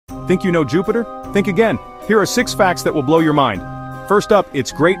Think you know Jupiter? Think again. Here are 6 facts that will blow your mind. First up,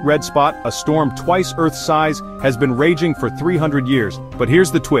 its Great Red Spot, a storm twice Earth's size, has been raging for 300 years. But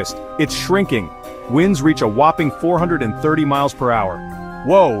here's the twist. It's shrinking. Winds reach a whopping 430 miles per hour.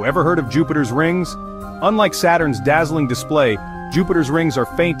 Whoa, ever heard of Jupiter's rings? Unlike Saturn's dazzling display, Jupiter's rings are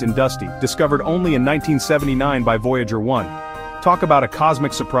faint and dusty, discovered only in 1979 by Voyager 1. Talk about a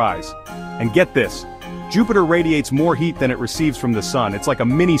cosmic surprise. And get this. Jupiter radiates more heat than it receives from the sun. It's like a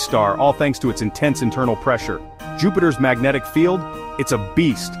mini-star, all thanks to its intense internal pressure. Jupiter's magnetic field? It's a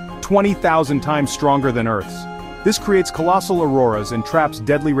beast, 20,000 times stronger than Earth's. This creates colossal auroras and traps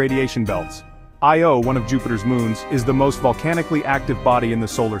deadly radiation belts. Io, one of Jupiter's moons, is the most volcanically active body in the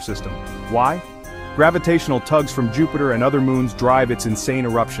solar system. Why? Gravitational tugs from Jupiter and other moons drive its insane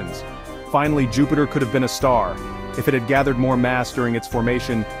eruptions. Finally, Jupiter could have been a star. If it had gathered more mass during its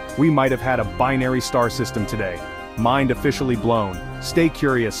formation, we might have had a binary star system today. Mind officially blown. Stay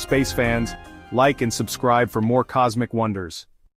curious, space fans. Like and subscribe for more cosmic wonders.